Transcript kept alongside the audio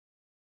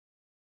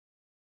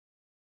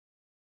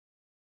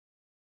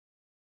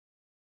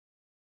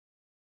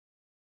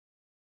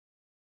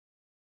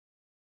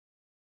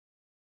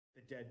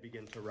dead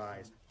begin to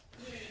rise.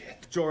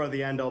 Jorah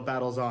the Andal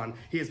battles on.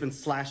 He has been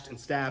slashed and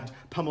stabbed,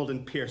 pummeled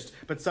and pierced,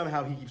 but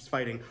somehow he keeps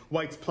fighting.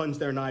 Whites plunge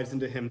their knives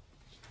into him.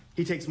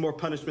 He takes more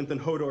punishment than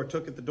Hodor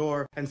took at the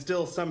door, and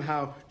still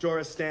somehow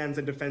Jorah stands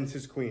and defends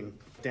his queen.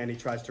 Dany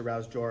tries to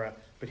rouse Jorah,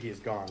 but he is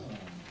gone.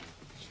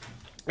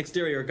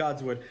 Exterior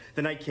Godswood,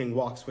 the Night King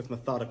walks with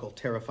methodical,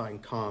 terrifying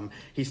calm.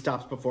 He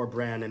stops before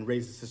Bran and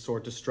raises his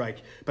sword to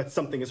strike, but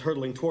something is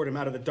hurtling toward him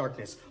out of the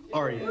darkness.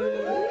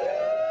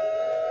 Arya.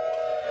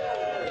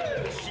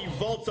 She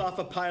vaults off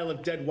a pile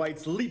of dead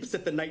whites, leaps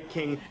at the Night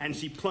King, and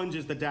she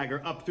plunges the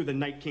dagger up through the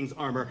Night King's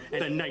armor,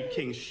 and the Night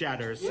King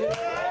shatters.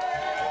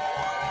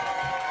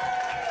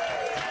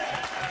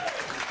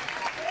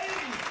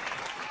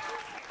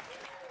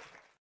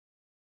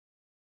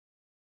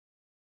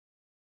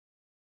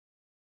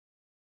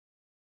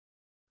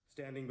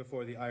 Standing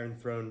before the Iron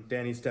Throne,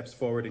 Dany steps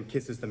forward and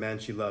kisses the man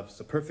she loves.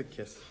 A perfect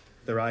kiss.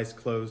 Their eyes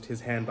closed,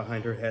 his hand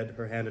behind her head,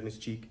 her hand on his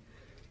cheek.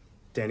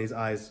 Dany's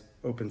eyes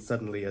open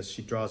suddenly as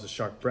she draws a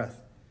sharp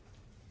breath.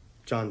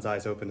 Jon's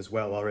eyes open as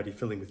well, already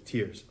filling with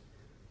tears.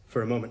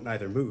 For a moment,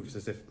 neither moves,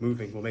 as if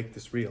moving will make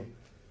this real.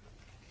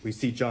 We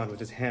see Jon with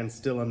his hand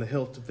still on the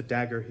hilt of the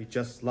dagger he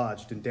just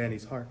lodged in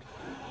Dany's heart.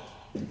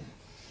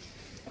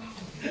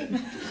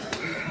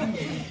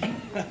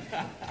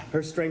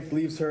 Her strength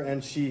leaves her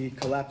and she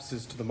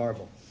collapses to the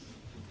marble.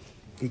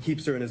 He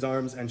keeps her in his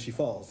arms and she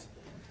falls,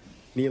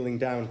 kneeling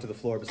down to the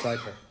floor beside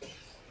her.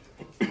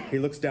 He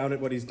looks down at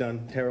what he's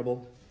done,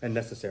 terrible and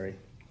necessary.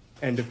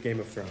 End of Game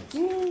of Thrones.